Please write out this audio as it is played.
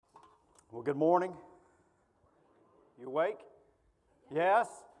Well, good morning. You awake? Yes?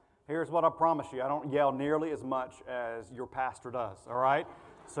 Here's what I promise you. I don't yell nearly as much as your pastor does, all right?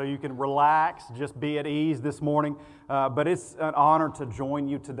 So you can relax, just be at ease this morning. But it's an honor to join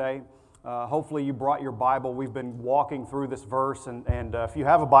you today. Hopefully you brought your Bible. We've been walking through this verse, and if you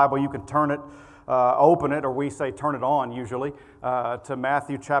have a Bible, you can turn it, open it, or we say turn it on usually, to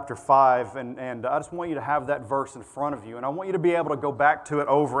Matthew chapter 5. And I just want you to have that verse in front of you. And I want you to be able to go back to it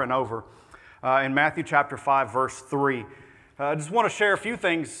over and over. In Matthew chapter 5, verse 3. I just want to share a few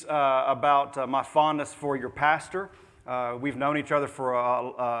things about my fondness for your pastor. We've known each other for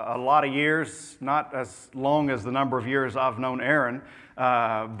a lot of years, not as long as the number of years I've known Aaron,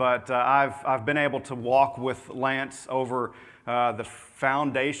 but I've been able to walk with Lance over the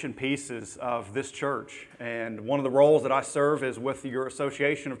foundation pieces of this church. And one of the roles that I serve is with your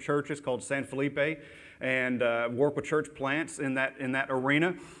association of churches called San Felipe, and work with church plants in that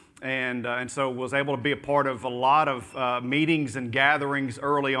arena. And so was able to be a part of a lot of meetings and gatherings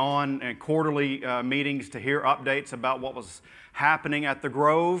early on, and quarterly meetings to hear updates about what was happening at the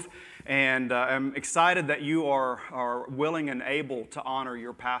Grove. And I'm excited that you are willing and able to honor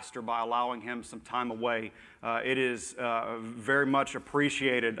your pastor by allowing him some time away. It is very much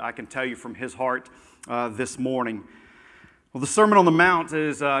appreciated, I can tell you, from his heart this morning. Well, the Sermon on the Mount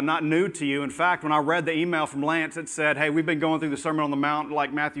is not new to you. In fact, when I read the email from Lance, it said, hey, we've been going through the Sermon on the Mount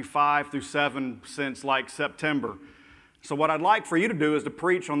like Matthew 5 through 7 since like September. So what I'd like for you to do is to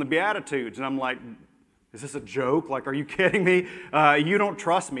preach on the Beatitudes. And I'm like, is this a joke? Like, are you kidding me? You don't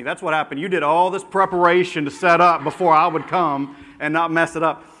trust me. That's what happened. You did all this preparation to set up before I would come and not mess it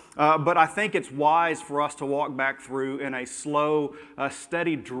up. But I think it's wise for us to walk back through in a slow,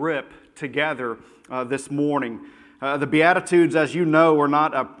 steady drip together this morning. The Beatitudes, as you know, are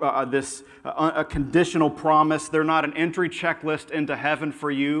not a conditional promise. They're not an entry checklist into heaven for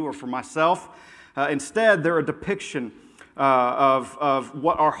you or for myself. Instead, they're a depiction of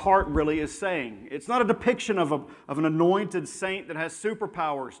what our heart really is saying. It's not a depiction of an anointed saint that has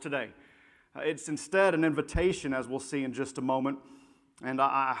superpowers today. It's instead an invitation, as we'll see in just a moment. And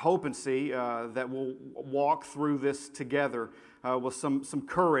I hope and see that we'll walk through this together with some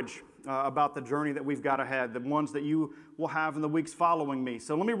courage about the journey that we've got ahead, the ones that you will have in the weeks following me.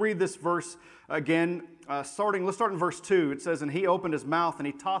 So let me read this verse again. Let's start in verse 2. It says, and he opened his mouth and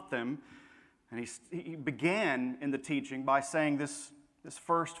he taught them. And he began in the teaching by saying this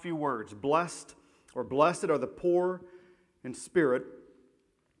first few words, blessed are the poor in spirit,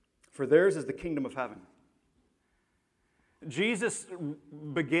 for theirs is the kingdom of heaven. Jesus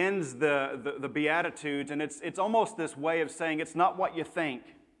begins the Beatitudes, and it's almost this way of saying it's not what you think.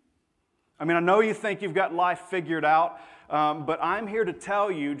 I mean, I know you think you've got life figured out, but I'm here to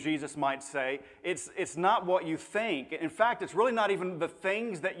tell you, Jesus might say, it's not what you think. In fact, it's really not even the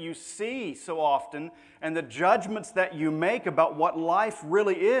things that you see so often and the judgments that you make about what life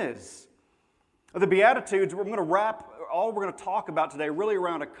really is. The Beatitudes, we're going to wrap all we're going to talk about today really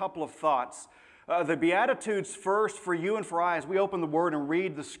around a couple of thoughts. The Beatitudes first for you and for I, as we open the Word and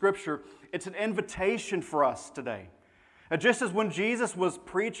read the Scripture, it's an invitation for us today. Just as when Jesus was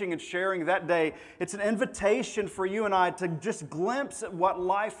preaching and sharing that day, it's an invitation for you and I to just glimpse at what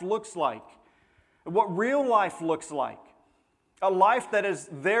life looks like, what real life looks like. A life that is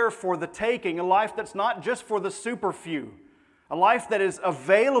there for the taking, a life that's not just for the super few, a life that is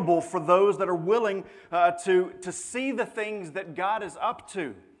available for those that are willing to see the things that God is up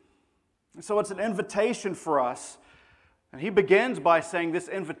to. And so it's an invitation for us. And he begins by saying this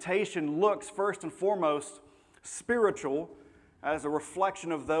invitation looks first and foremost spiritual, as a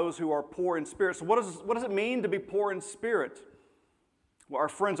reflection of those who are poor in spirit. So what does it mean to be poor in spirit? Well, our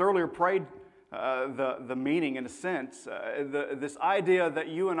friends earlier prayed the meaning, in a sense, this idea that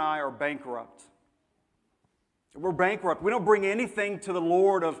you and I are bankrupt. We're bankrupt. We don't bring anything to the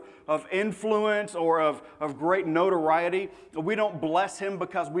Lord of influence or of great notoriety. We don't bless Him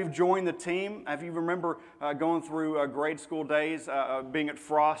because we've joined the team. If you remember going through grade school days, being at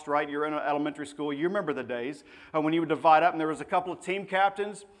Frost, right? You're in elementary school. You remember the days when you would divide up and there was a couple of team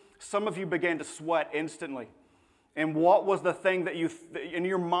captains. Some of you began to sweat instantly. And what was the thing that in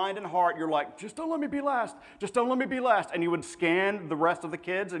your mind and heart, you're like, just don't let me be last. Just don't let me be last. And you would scan the rest of the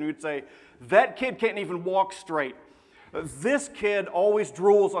kids and you would say, that kid can't even walk straight. This kid always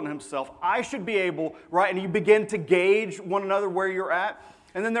drools on himself. I should be able, right? And you begin to gauge one another where you're at.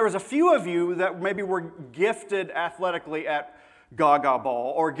 And then there was a few of you that maybe were gifted athletically at gaga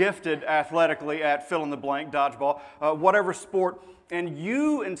ball or gifted athletically at fill in the blank, dodgeball, whatever sport. And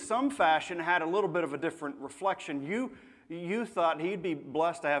you, in some fashion, had a little bit of a different reflection. You thought he'd be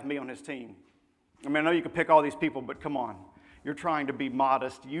blessed to have me on his team. I mean, I know you could pick all these people, but come on. You're trying to be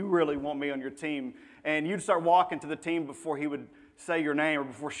modest. You really want me on your team. And you'd start walking to the team before he would say your name or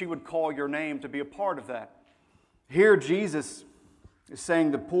before she would call your name to be a part of that. Here, Jesus is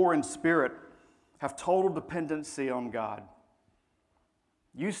saying the poor in spirit have total dependency on God.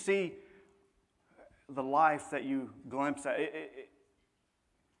 You see the life that you glimpse at.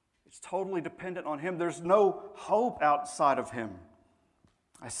 It's totally dependent on Him. There's no hope outside of Him.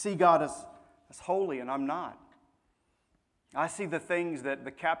 I see God as holy, and I'm not. I see the things that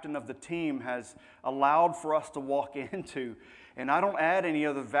the captain of the team has allowed for us to walk into, and I don't add any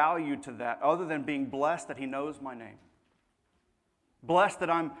other value to that other than being blessed that He knows my name. Blessed that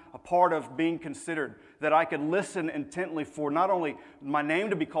I'm a part of being considered, that I could listen intently for not only my name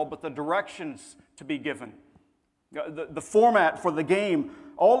to be called, but the directions to be given. The format for the game,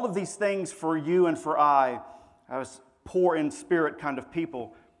 all of these things for you and for I, as poor in spirit kind of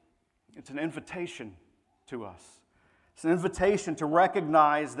people, it's an invitation to us. It's an invitation to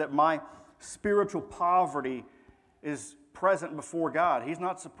recognize that my spiritual poverty is present before God. He's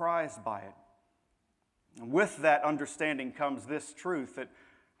not surprised by it. And with that understanding comes this truth that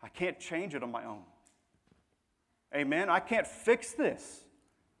I can't change it on my own. Amen? I can't fix this.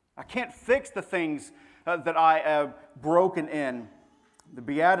 I can't fix the things that I have broken in. The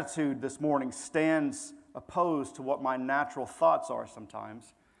Beatitude this morning stands opposed to what my natural thoughts are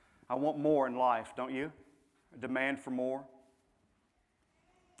sometimes. I want more in life, don't you? A demand for more.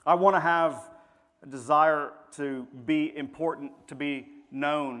 I want to have a desire to be important, to be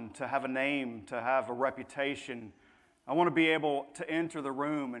known, to have a name, to have a reputation. I want to be able to enter the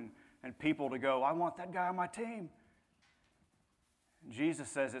room and people to go, I want that guy on my team. And Jesus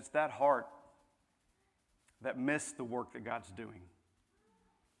says it's that heart that missed the work that God's doing.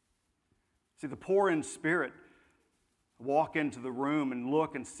 See, the poor in spirit walk into the room and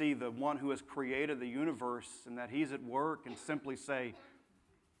look and see the one who has created the universe and that He's at work and simply say,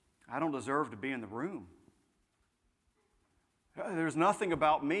 I don't deserve to be in the room. There's nothing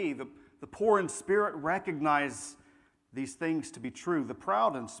about me. The poor in spirit recognize these things to be true. The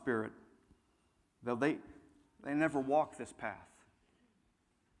proud in spirit, though they never walk this path.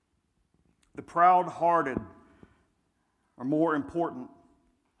 The proud-hearted are more important.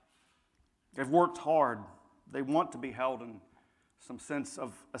 They've worked hard. They want to be held in some sense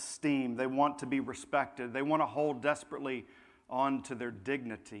of esteem. They want to be respected. They want to hold desperately on to their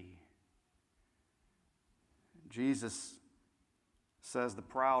dignity. Jesus says the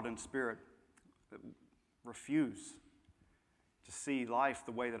proud in spirit refuse to see life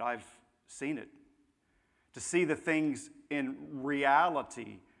the way that I've seen it, to see the things in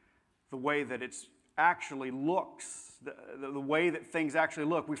reality the way that it actually looks, the way that things actually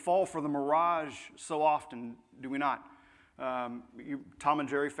look. We fall for the mirage so often, do we not? You Tom and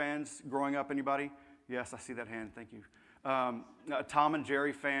Jerry fans growing up, anybody? Yes, I see that hand, thank you. Tom and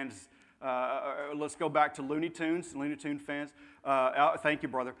Jerry fans, let's go back to Looney Tunes fans. Thank you,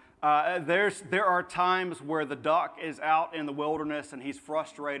 brother. There are times where the duck is out in the wilderness and he's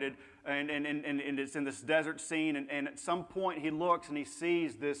frustrated and it's in this desert scene and at some point he looks and he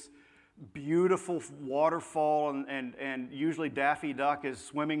sees this beautiful waterfall and usually Daffy Duck is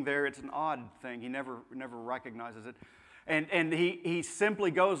swimming there. It's an odd thing. He never recognizes it. And he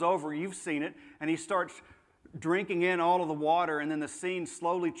simply goes over, you've seen it, and he starts drinking in all of the water, and then the scene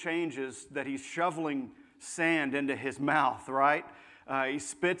slowly changes that he's shoveling sand into his mouth, right? He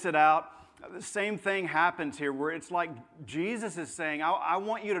spits it out. The same thing happens here where it's like Jesus is saying, I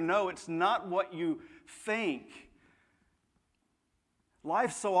want you to know it's not what you think.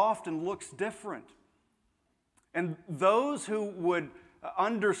 Life so often looks different. And those who would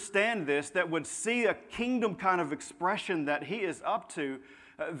understand this, that would see a kingdom kind of expression that He is up to,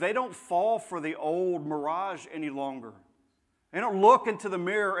 they don't fall for the old mirage any longer. They don't look into the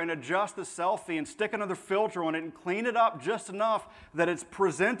mirror and adjust the selfie and stick another filter on it and clean it up just enough that it's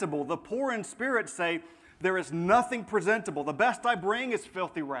presentable. The poor in spirit say, there is nothing presentable. The best I bring is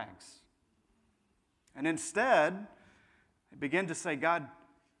filthy rags. And instead, they begin to say, God,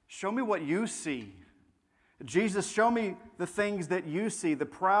 show me what you see. Jesus, show me the things that you see. The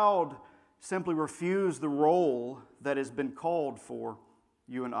proud simply refuse the role that has been called for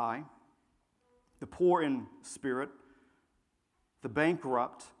you and I. The poor in spirit, the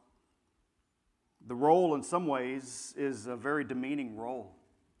bankrupt, the role in some ways is a very demeaning role.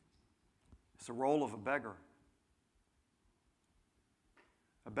 It's a role of a beggar.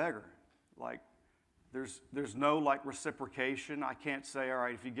 A beggar. Like, there's no like reciprocation. I can't say, all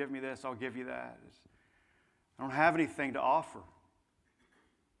right, if you give me this, I'll give you that. I don't have anything to offer.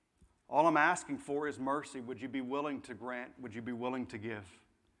 All I'm asking for is mercy. Would you be willing to grant? Would you be willing to give?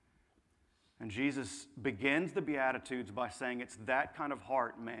 And Jesus begins the Beatitudes by saying, it's that kind of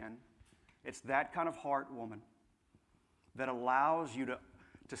heart, man. It's that kind of heart, woman, that allows you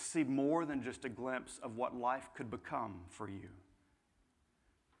to see more than just a glimpse of what life could become for you.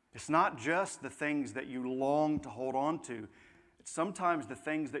 It's not just the things that you long to hold on to. It's sometimes the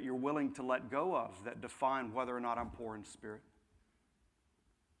things that you're willing to let go of that define whether or not I'm poor in spirit.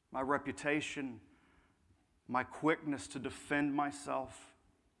 My reputation, my quickness to defend myself.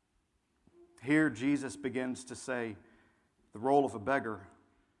 Here Jesus begins to say the role of a beggar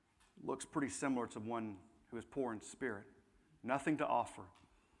looks pretty similar to one who is poor in spirit. Nothing to offer.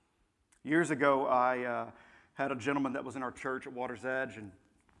 Years ago, I had a gentleman that was in our church at Water's Edge,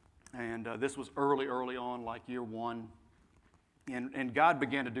 and this was early on, like year one. And God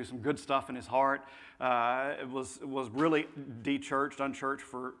began to do some good stuff in his heart. It was really de-churched, unchurched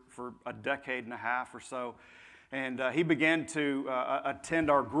for a decade and a half or so. And he began to attend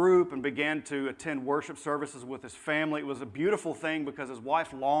our group and began to attend worship services with his family. It was a beautiful thing because his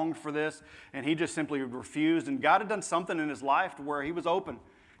wife longed for this, and he just simply refused. And God had done something in his life to where he was open.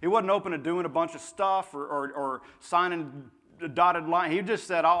 He wasn't open to doing a bunch of stuff or signing a dotted line. He just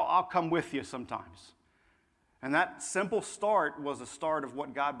said, I'll come with you sometimes. And that simple start was a start of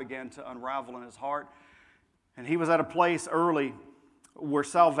what God began to unravel in his heart. And he was at a place early where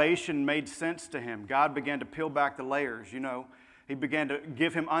salvation made sense to him. God began to peel back the layers, you know. He began to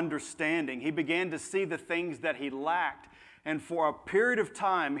give him understanding. He began to see the things that he lacked. And for a period of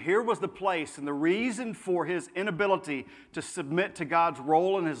time, here was the place and the reason for his inability to submit to God's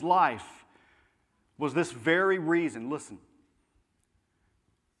role in his life was this very reason. Listen,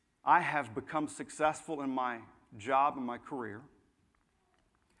 I have become successful in my job and my career.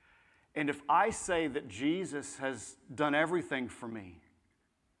 And if I say that Jesus has done everything for me,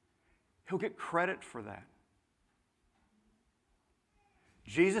 he'll get credit for that.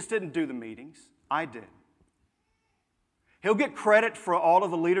 Jesus didn't do the meetings. I did. He'll get credit for all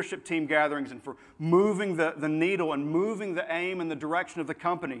of the leadership team gatherings and for moving the needle and moving the aim and the direction of the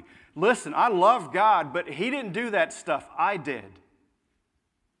company. Listen, I love God, but he didn't do that stuff. I did.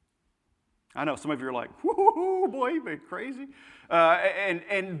 I know some of you are like, whoo, boy, you've been crazy.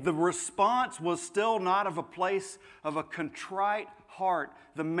 And the response was still not of a place of a contrite heart.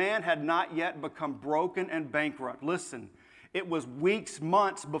 The man had not yet become broken and bankrupt. Listen, it was weeks,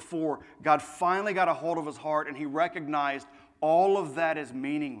 months before God finally got a hold of his heart and he recognized all of that is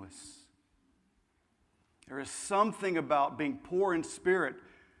meaningless. There is something about being poor in spirit.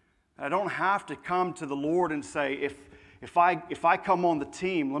 I don't have to come to the Lord and say, if I come on the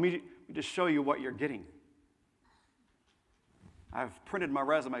team, let me just show you what you're getting. I've printed my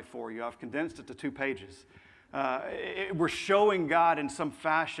resume for you. I've condensed it to 2 pages. We're showing God in some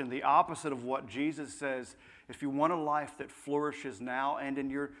fashion the opposite of what Jesus says. If you want a life that flourishes now and in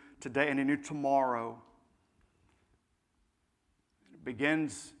your today and in your tomorrow, it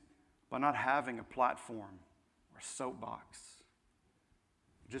begins by not having a platform or a soapbox.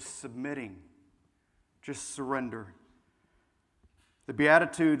 Just submitting. Just surrender. The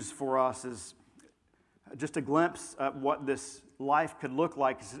Beatitudes for us is just a glimpse at what this life could look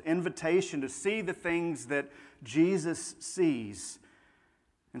like. It's an invitation to see the things that Jesus sees.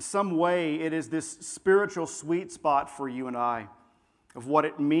 In some way, it is this spiritual sweet spot for you and I of what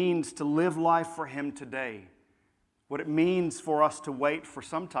it means to live life for him today. What it means for us to wait for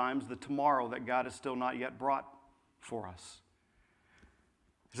sometimes the tomorrow that God has still not yet brought for us.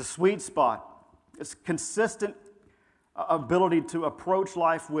 It's a sweet spot. It's consistent ability to approach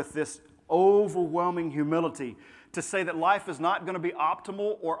life with this overwhelming humility, to say that life is not going to be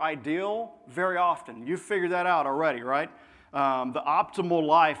optimal or ideal very often. You've figured that out already, right? The optimal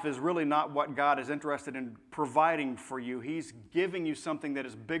life is really not what God is interested in providing for you. He's giving you something that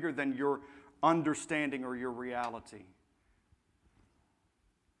is bigger than your understanding or your reality.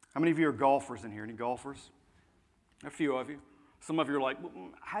 How many of you are golfers in here? Any golfers? A few of you. Some of you are like,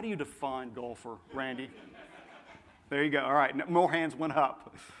 how do you define golfer, Randy? There you go. All right, more hands went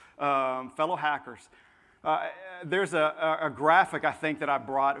up. Fellow hackers. There's a graphic, I think, that I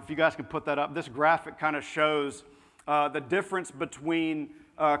brought. If you guys can put that up. This graphic kind of shows the difference between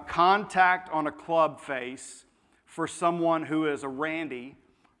contact on a club face for someone who is a Randy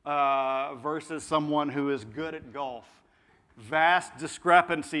versus someone who is good at golf. Vast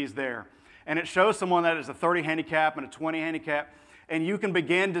discrepancies there. And it shows someone that is a 30 handicap and a 20 handicap. And you can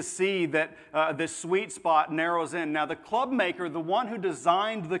begin to see that this sweet spot narrows in. Now, the club maker, the one who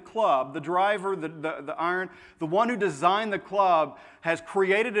designed the club, the driver, the iron, the one who designed the club has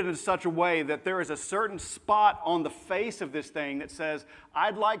created it in such a way that there is a certain spot on the face of this thing that says,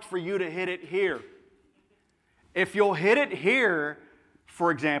 I'd like for you to hit it here. If you'll hit it here, for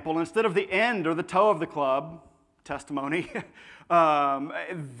example, instead of the end or the toe of the club, testimony,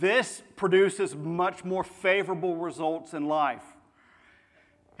 this produces much more favorable results in life.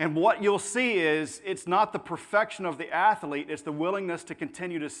 And what you'll see is it's not the perfection of the athlete, it's the willingness to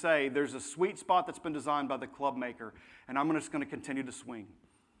continue to say, there's a sweet spot that's been designed by the club maker, and I'm just going to continue to swing.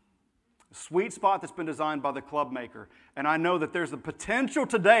 A sweet spot that's been designed by the club maker. And I know that there's the potential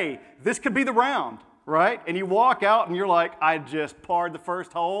today, this could be the round, right? And you walk out and you're like, I just parred the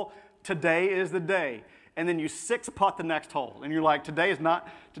first hole, today is the day. And then you six putt the next hole, and you're like, today is not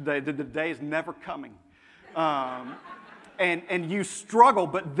today, the day is never coming. And you struggle,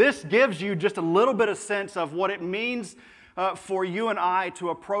 but this gives you just a little bit of sense of what it means for you and I to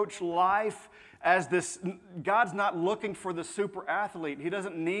approach life as this. God's not looking for the super athlete. He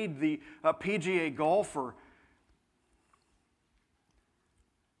doesn't need the PGA golfer.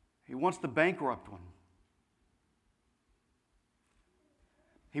 He wants the bankrupt one.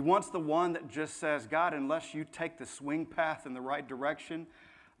 He wants the one that just says, God, unless you take the swing path in the right direction,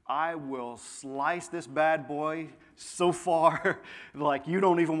 I will slice this bad boy so far like you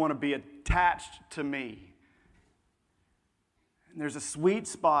don't even want to be attached to me. And there's a sweet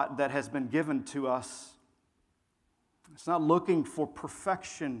spot that has been given to us. It's not looking for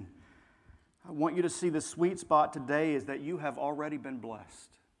perfection. I want you to see the sweet spot today is that you have already been blessed.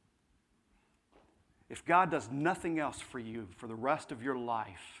 If God does nothing else for you for the rest of your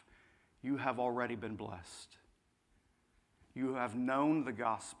life, you have already been blessed. You have known the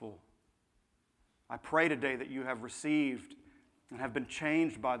gospel. I pray today that you have received and have been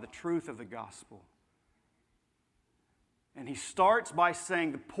changed by the truth of the gospel. And he starts by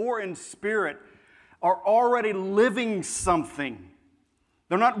saying the poor in spirit are already living something.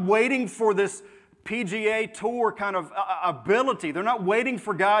 They're not waiting for this PGA Tour kind of ability. They're not waiting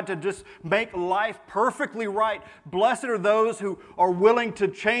for God to just make life perfectly right. Blessed are those who are willing to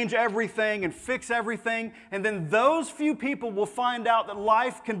change everything and fix everything. And then those few people will find out that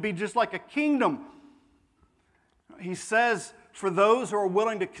life can be just like a kingdom. He says, for those who are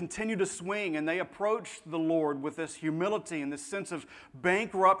willing to continue to swing and they approach the Lord with this humility and this sense of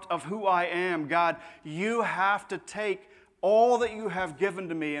bankrupt of who I am, God, you have to take all that you have given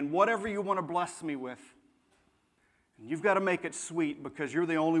to me and whatever you want to bless me with. And you've got to make it sweet because you're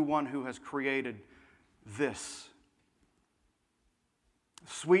the only one who has created this.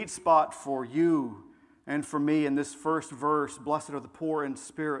 Sweet spot for you and for me in this first verse, blessed are the poor in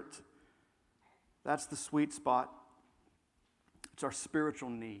spirit. That's the sweet spot. It's our spiritual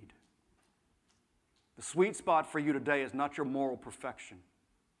need. The sweet spot for you today is not your moral perfection.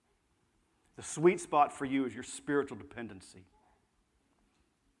 The sweet spot for you is your spiritual dependency.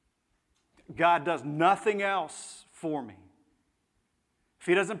 God does nothing else for me. If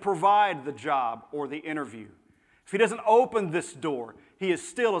He doesn't provide the job or the interview, if He doesn't open this door, He is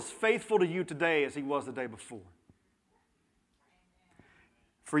still as faithful to you today as He was the day before.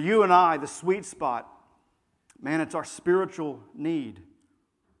 For you and I, the sweet spot, man, it's our spiritual need.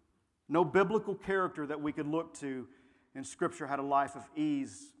 No biblical character that we could look to in Scripture had a life of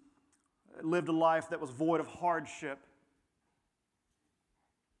ease, lived a life that was void of hardship.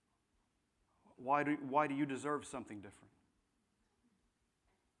 Why do you deserve something different?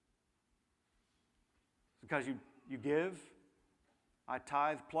 Because you give? I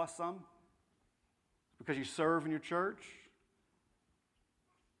tithe plus some? Because you serve in your church?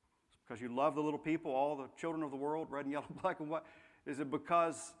 Because you love the little people, all the children of the world, red and yellow, black and white? Is it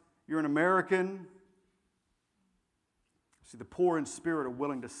because you're an American? See, the poor in spirit are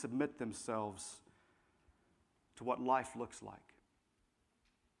willing to submit themselves to what life looks like.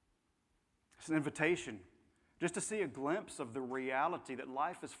 It's an invitation just to see a glimpse of the reality that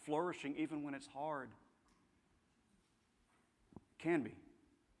life is flourishing even when it's hard. It can be.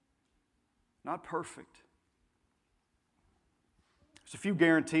 Not perfect. There's a few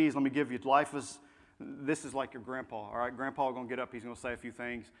guarantees let me give you. This is like your grandpa, all right? Grandpa is going to get up. He's going to say a few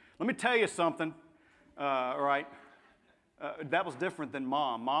things. Let me tell you something, all right? That was different than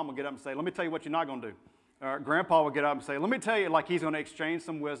Mom. Mom would get up and say, let me tell you what you're not going to do. Grandpa would get up and say, let me tell you, like he's going to exchange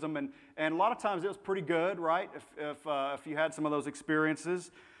some wisdom. And a lot of times it was pretty good, right? If you had some of those experiences.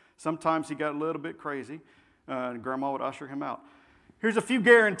 Sometimes he got a little bit crazy, and Grandma would usher him out. Here's a few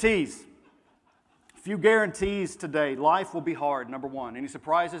guarantees. A few guarantees today. Life will be hard, number one. Any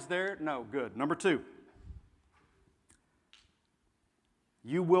surprises there? No, good. Number two,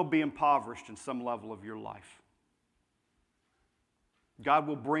 you will be impoverished in some level of your life. God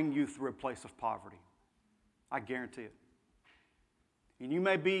will bring you through a place of poverty. I guarantee it. And you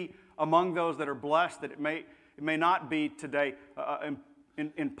may be among those that are blessed that it may not be today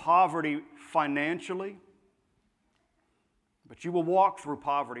in poverty financially, But you will walk through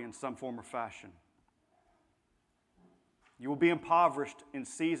poverty in some form or fashion. You will be impoverished in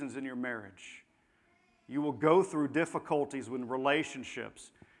seasons in your marriage. You will go through difficulties with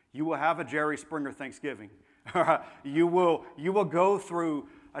relationships. You will have a Jerry Springer Thanksgiving. You will go through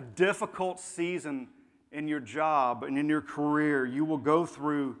a difficult season in your job and in your career. You will go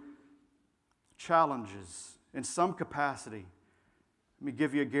through challenges in some capacity. Let me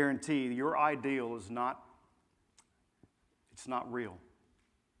give you a guarantee. Your ideal is not, it's not real.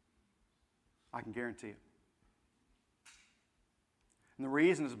 I can guarantee it. And the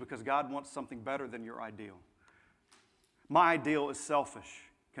reason is because God wants something better than your ideal. My ideal is selfish.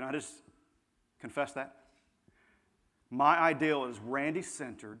 Can I just confess that? My ideal is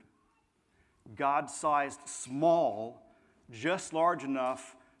Randy-centered, God-sized, small, just large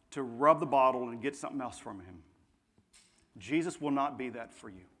enough to rub the bottle and get something else from Him. Jesus will not be that for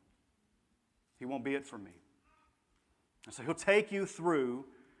you. He won't be it for me. And so He'll take you through,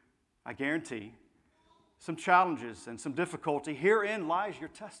 I guarantee, some challenges and some difficulty. Herein lies your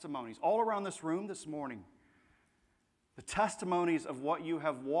testimonies. All around this room this morning, the testimonies of what you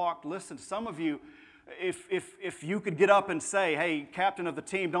have walked. Listen, some of you, if you could get up and say, hey, captain of the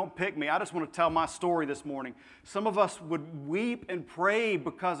team, don't pick me. I just want to tell my story this morning. Some of us would weep and pray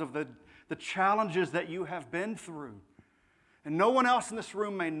because of the challenges that you have been through. And no one else in this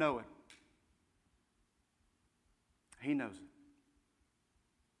room may know it. He knows it.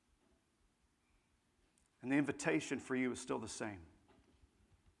 And the invitation for you is still the same.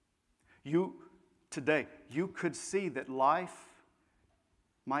 Today, you could see that life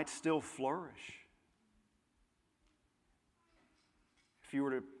might still flourish if you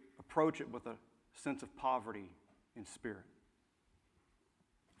were to approach it with a sense of poverty in spirit.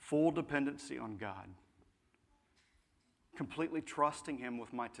 Full dependency on God. Completely trusting Him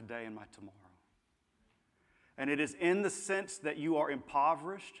with my today and my tomorrow. And it is in the sense that you are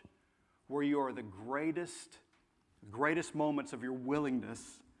impoverished where you are the greatest moments of your willingness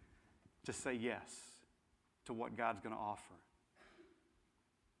to say yes to what God's going to offer.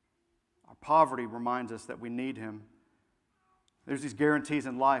 Our poverty reminds us that we need Him. There's these guarantees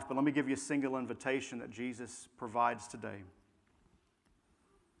in life, but let me give you a single invitation that Jesus provides today.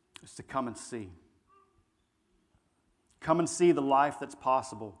 It's to come and see. Come and see the life that's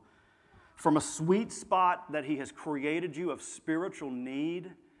possible. From a sweet spot that He has created you of spiritual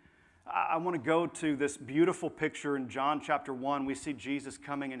need, I want to go to this beautiful picture in John chapter 1. We see Jesus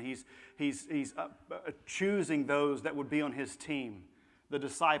coming and he's choosing those that would be on His team. The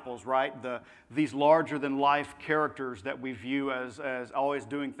disciples, right? These larger-than-life characters that we view as always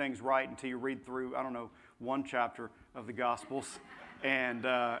doing things right until you read through, one chapter of the Gospels. And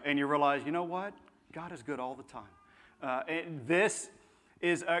you realize, you know what? God is good all the time. And this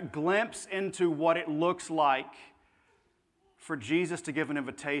is a glimpse into what it looks like for Jesus to give an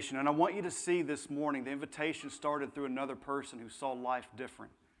invitation. And I want you to see this morning, the invitation started through another person who saw life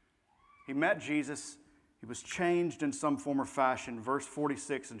different. He met Jesus. He was changed in some form or fashion. Verse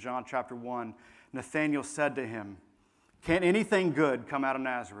 46 in John chapter 1, Nathanael said to him, "Can anything good come out of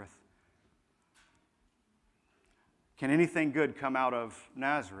Nazareth?" Can anything good come out of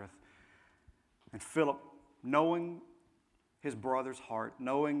Nazareth? And Philip, knowing his brother's heart,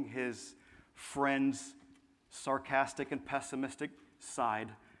 knowing his friend's sarcastic and pessimistic side,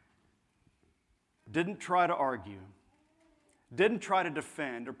 didn't try to argue, didn't try to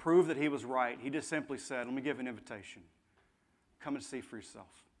defend or prove that he was right. He just simply said, let me give you an invitation. Come and see for yourself.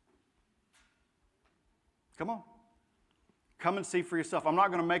 Come on. Come and see for yourself. I'm not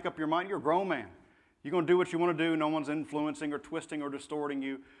going to make up your mind. You're a grown man. You're going to do what you want to do. No one's influencing or twisting or distorting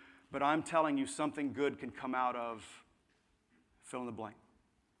you. But I'm telling you, something good can come out of fill in the blank.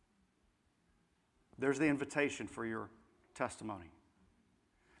 There's the invitation for your testimony.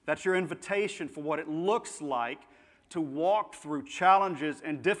 That's your invitation for what it looks like to walk through challenges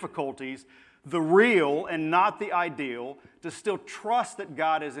and difficulties, the real and not the ideal, to still trust that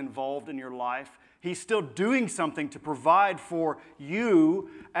God is involved in your life. He's still doing something to provide for you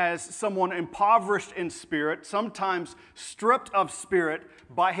as someone impoverished in spirit, sometimes stripped of spirit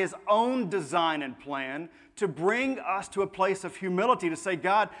by His own design and plan, to bring us to a place of humility to say,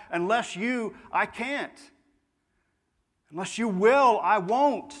 God, unless you, I can't. Unless you will, I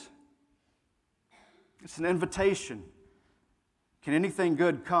won't. It's an invitation. Can anything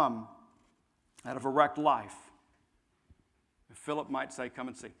good come out of a wrecked life? And Philip might say, come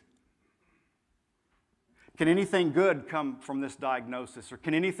and see. Can anything good come from this diagnosis? Or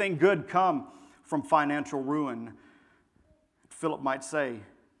can anything good come from financial ruin? Philip might say,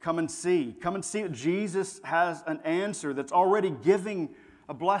 come and see. Come and see that Jesus has an answer that's already giving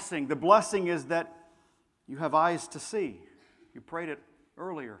a blessing. The blessing is that you have eyes to see. You prayed it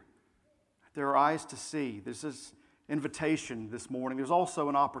earlier. There are eyes to see. There's this invitation this morning. There's also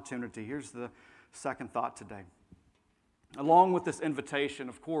an opportunity. Here's the second thought today. Along with this invitation,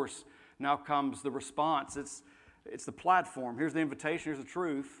 of course, now comes the response. It's the platform. Here's the invitation. Here's the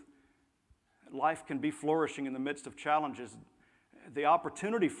truth. Life can be flourishing in the midst of challenges. The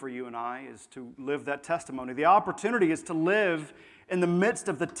opportunity for you and I is to live that testimony. The opportunity is to live in the midst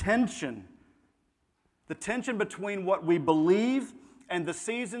of the tension between what we believe and the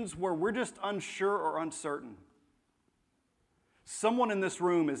seasons where we're just unsure or uncertain. Someone in this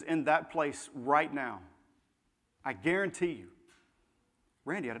room is in that place right now. I guarantee you.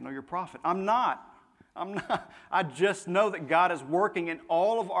 Randy, I didn't know you're a prophet. I'm not. I just know that God is working in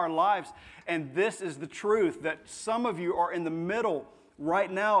all of our lives. And this is the truth, that some of you are in the middle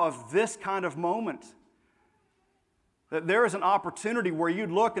right now of this kind of moment. That there is an opportunity where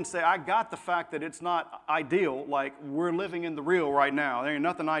you'd look and say, I got the fact that it's not ideal, like we're living in the real right now. There ain't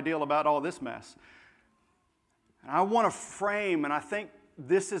nothing ideal about all this mess. And I want to frame, and I think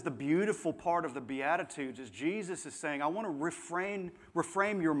this is the beautiful part of the Beatitudes, is Jesus is saying, I want to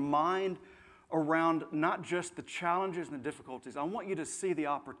reframe your mind around not just the challenges and the difficulties. I want you to see the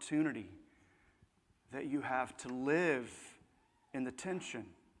opportunity that you have to live in the tension.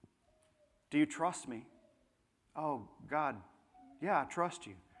 Do you trust me? Oh, God, yeah, I trust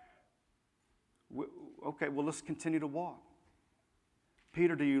you. Okay, well, let's continue to walk.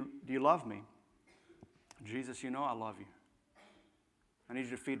 Peter, do you love me? Jesus, you know I love you. I need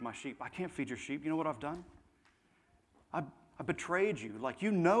you to feed my sheep. I can't feed your sheep. You know what I've done? I betrayed you. Like,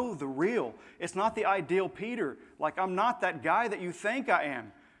 you know the real. It's not the ideal Peter. Like, I'm not that guy that you think I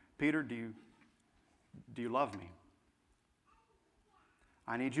am. Peter, do you love me?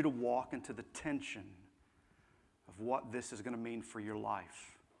 I need you to walk into the tension of what this is going to mean for your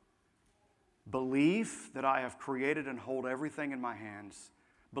life. Belief that I have created and hold everything in my hands.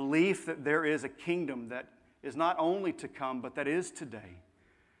 Belief that there is a kingdom that is not only to come, but that is today.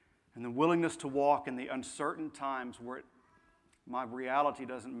 And the willingness to walk in the uncertain times where my reality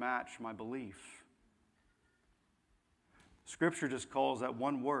doesn't match my belief. Scripture just calls that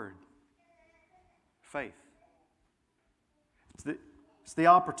one word, faith. It's the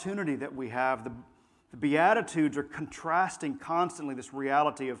opportunity that we have. The Beatitudes are contrasting constantly this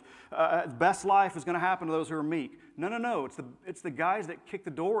reality of the best life is going to happen to those who are meek. No. It's the guys that kick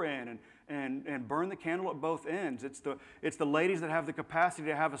the door in and burn the candle at both ends. It's the ladies that have the capacity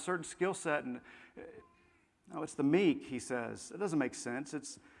to have a certain skill set. No, it's the meek, he says. It doesn't make sense.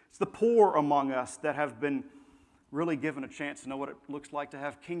 It's the poor among us that have been really given a chance to know what it looks like to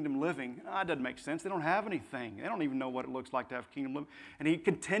have kingdom living. It doesn't make sense. They don't have anything. They don't even know what it looks like to have kingdom living. And he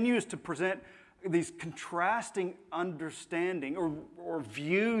continues to present these contrasting understanding or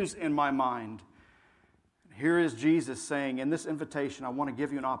views in my mind. Here is Jesus saying, in this invitation, I want to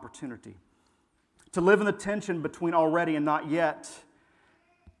give you an opportunity to live in the tension between already and not yet.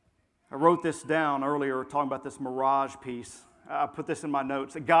 I wrote this down earlier, talking about this mirage piece. I put this in my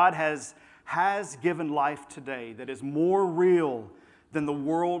notes, that God has given life today that is more real than the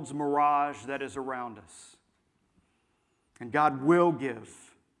world's mirage that is around us. And God will give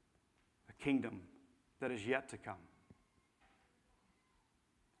a kingdom that is yet to come.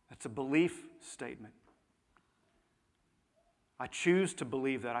 That's a belief statement. I choose to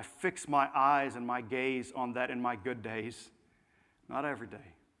believe that. I fix my eyes and my gaze on that in my good days. Not every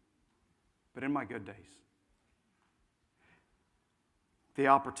day, but in my good days. The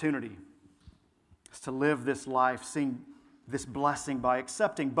opportunity is to live this life, seeing this blessing by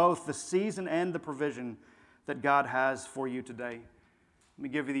accepting both the season and the provision that God has for you today. Let me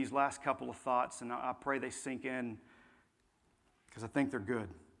give you these last couple of thoughts, and I pray they sink in because I think they're good.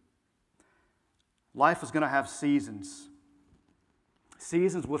 Life is going to have seasons.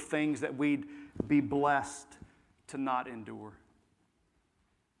 Seasons with things that we'd be blessed to not endure.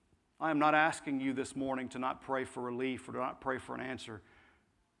 I am not asking you this morning to not pray for relief or to not pray for an answer.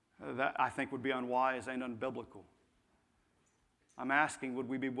 That I think would be unwise and unbiblical. I'm asking, would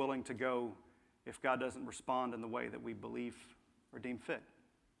we be willing to go if God doesn't respond in the way that we believe or deem fit?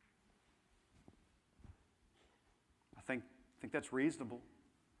 I think that's reasonable.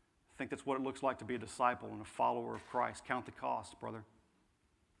 I think that's what it looks like to be a disciple and a follower of Christ. Count the cost, brother.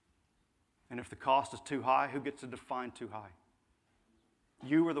 And if the cost is too high, who gets to define too high?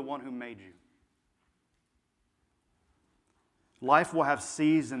 You are the one who made you. Life will have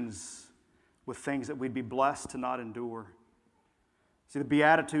seasons with things that we'd be blessed to not endure. See, the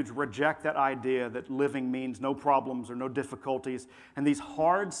Beatitudes reject that idea that living means no problems or no difficulties. And these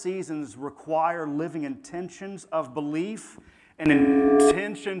hard seasons require living in tensions of belief and in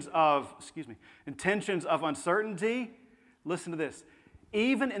tensions of uncertainty Listen to this.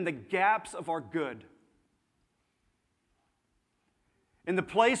 Even in the gaps of our good, in the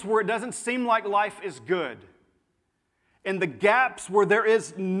place where it doesn't seem like life is good, in the gaps where there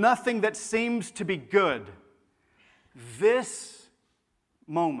is nothing that seems to be good, this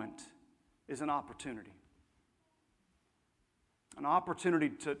moment is an opportunity. An opportunity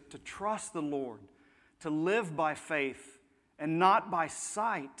to trust the Lord, to live by faith and not by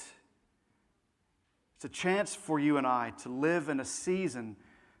sight. It's a chance for you and I to live in a season,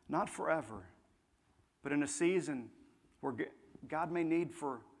 not forever, but in a season where God may need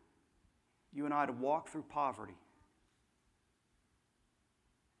for you and I to walk through poverty.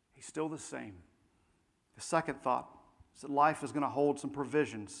 He's still the same. The second thought is that life is going to hold some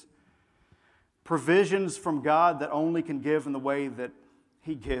provisions. Provisions from God that only can give in the way that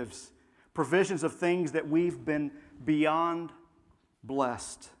He gives. Provisions of things that we've been beyond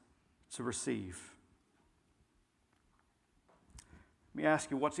blessed to receive. Let me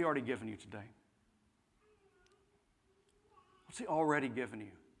ask you, what's He already given you today? What's He already given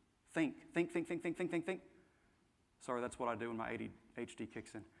you? Think. Sorry, that's what I do when my ADHD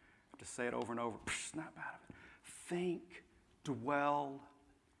kicks in. I have to say it over and over. Snap out of it. Think, dwell,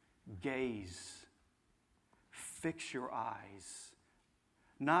 gaze. Fix your eyes,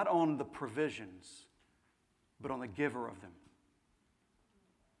 not on the provisions, but on the giver of them.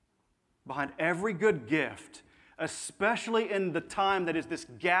 Behind every good gift, especially in the time that is this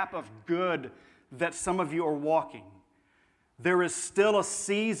gap of good that some of you are walking, there is still a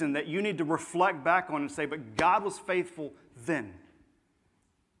season that you need to reflect back on and say, but God was faithful then.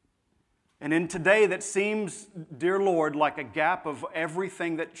 And in today that seems, dear Lord, like a gap of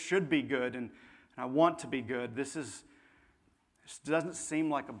everything that should be good and I want to be good, this doesn't seem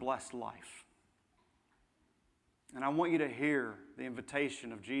like a blessed life. And I want you to hear the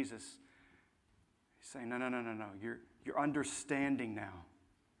invitation of Jesus. He's saying, no. You're understanding now.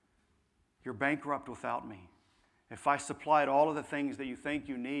 You're bankrupt without me. If I supplied all of the things that you think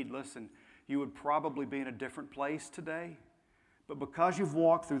you need, listen, you would probably be in a different place today. But because you've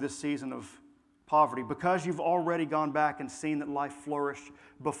walked through this season of poverty, because you've already gone back and seen that life flourished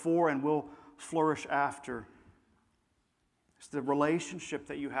before and will flourish after, it's the relationship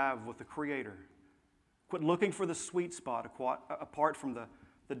that you have with the Creator. Quit looking for the sweet spot apart from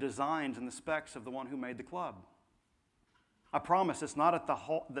the designs and the specs of the one who made the club. I promise it's not at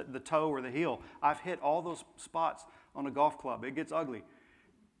the toe or the heel. I've hit all those spots on a golf club. It gets ugly.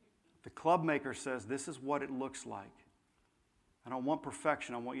 The club maker says, this is what it looks like. I don't want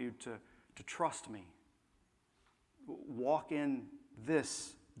perfection. I want you to trust me. Walk in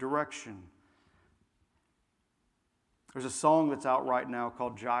this direction. There's a song that's out right now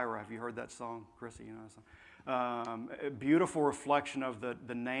called Jireh. Have you heard that song, Chrissy? You know that song? A beautiful reflection of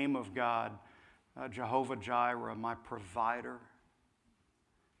the name of God, Jehovah Jireh, my provider.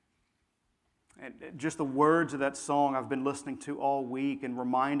 And just the words of that song I've been listening to all week and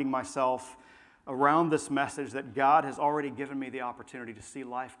reminding myself around this message that God has already given me the opportunity to see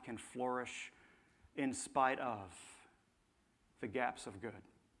life can flourish in spite of the gaps of good.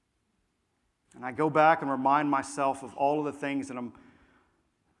 And I go back and remind myself of all of the things that I'm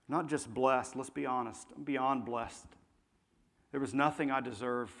not just blessed, let's be honest, I'm beyond blessed. There was nothing I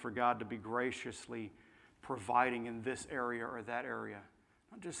deserved for God to be graciously providing in this area or that area.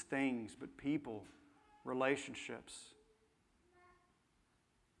 Not just things, but people, relationships.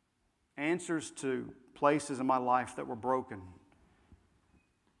 Answers to places in my life that were broken.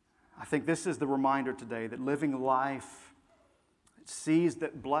 I think this is the reminder today that living life sees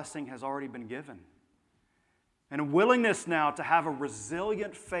that blessing has already been given. And a willingness now to have a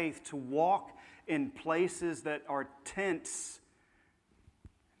resilient faith to walk in places that are tense.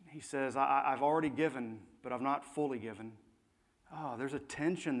 He says, I've already given, but I've not fully given. Oh, there's a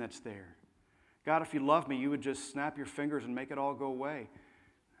tension that's there. God, if you love me, you would just snap your fingers and make it all go away.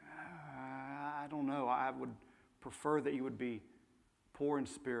 I don't know. I would prefer that you would be poor in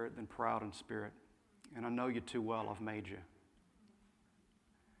spirit than proud in spirit. And I know you too well. I've made you.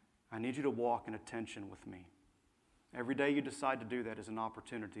 I need you to walk in a tension with me. Every day you decide to do that is an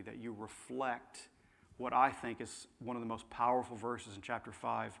opportunity that you reflect what I think is one of the most powerful verses in chapter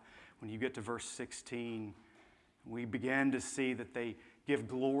 5. When you get to verse 16, we begin to see that they give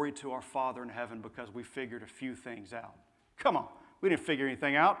glory to our Father in heaven because we figured a few things out. Come on, we didn't figure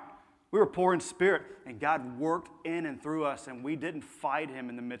anything out. We were poor in spirit, and God worked in and through us, and we didn't fight Him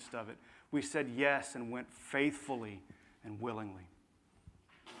in the midst of it. We said yes and went faithfully and willingly.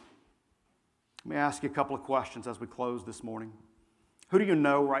 Let me ask you a couple of questions as we close this morning. Who do you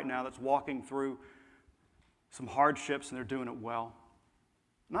know right now that's walking through some hardships and they're doing it well?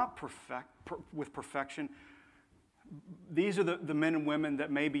 Not with perfection, these are the men and women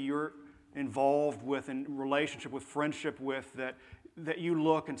that maybe you're involved with, in relationship with, friendship with, that you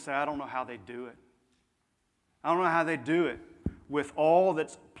look and say, I don't know how they do it. I don't know how they do it with all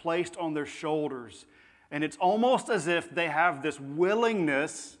that's placed on their shoulders. And it's almost as if they have this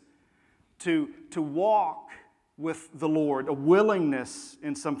willingness to walk with the Lord, a willingness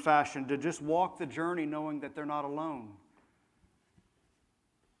in some fashion to just walk the journey knowing that they're not alone.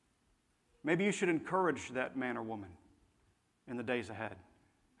 Maybe you should encourage that man or woman in the days ahead.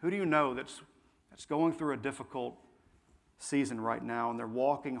 Who do you know that's going through a difficult season right now, and they're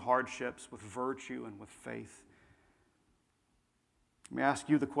walking hardships with virtue and with faith? Let me ask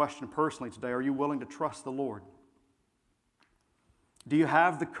you the question personally today. Are you willing to trust the Lord? Do you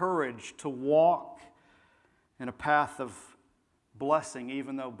have the courage to walk in a path of blessing,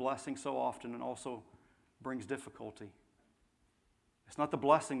 even though blessing so often and also brings difficulty? It's not the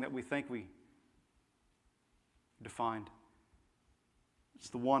blessing that we think we defined. It's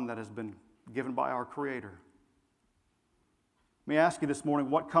the one that has been given by our Creator. Let me ask you this morning,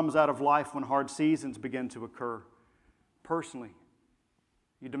 what comes out of life when hard seasons begin to occur? Personally,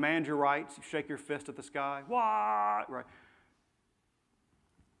 you demand your rights, you shake your fist at the sky. What? Right.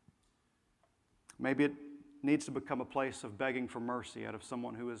 Maybe it needs to become a place of begging for mercy out of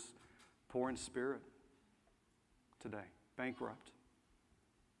someone who is poor in spirit today, bankrupt.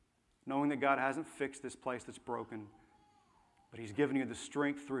 Knowing that God hasn't fixed this place that's broken, but He's given you the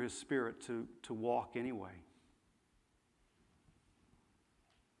strength through His Spirit to walk anyway.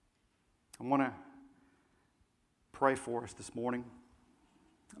 I want to pray for us this morning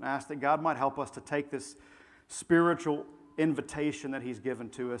and ask that God might help us to take this spiritual invitation that He's given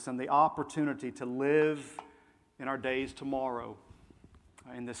to us and the opportunity to live in our days tomorrow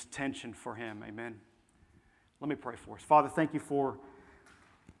in this tension for Him. Amen. Let me pray for us. Father, thank you for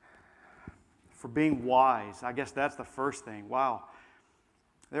being wise. I guess that's the first thing. Wow.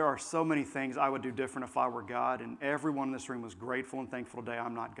 There are so many things I would do different if I were God, and everyone in this room was grateful and thankful today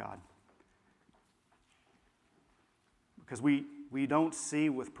I'm not God. Because we don't see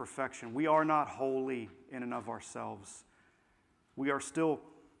with perfection. We are not holy in and of ourselves. We are still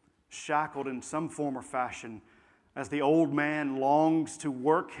shackled in some form or fashion as the old man longs to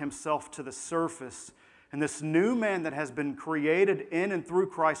work himself to the surface. And this new man that has been created in and through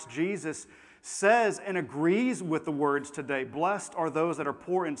Christ Jesus says and agrees with the words today, blessed are those that are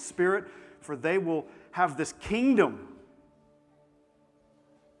poor in spirit, for they will have this kingdom.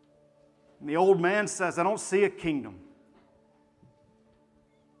 And the old man says, I don't see a kingdom.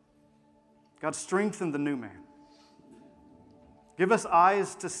 God, strengthen the new man. Give us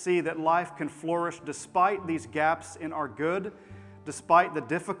eyes to see that life can flourish despite these gaps in our good, despite the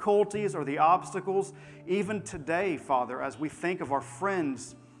difficulties or the obstacles. Even today, Father, as we think of our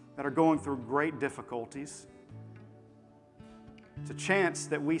friends that are going through great difficulties, it's a chance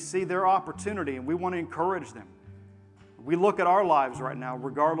that we see their opportunity and we want to encourage them. We look at our lives right now,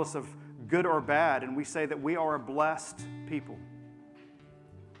 regardless of good or bad, and we say that we are a blessed people.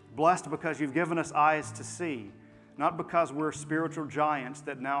 Blessed because you've given us eyes to see, not because we're spiritual giants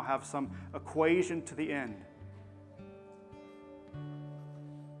that now have some equation to the end.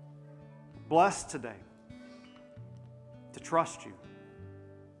 Blessed today to trust you.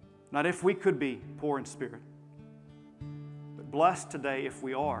 Not if we could be poor in spirit, but blessed today if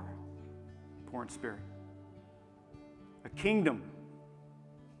we are poor in spirit. A kingdom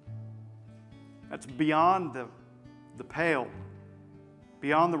that's beyond the pale,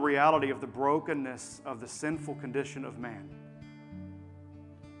 beyond the reality of the brokenness of the sinful condition of man.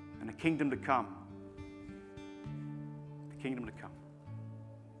 And a kingdom to come. The kingdom to come.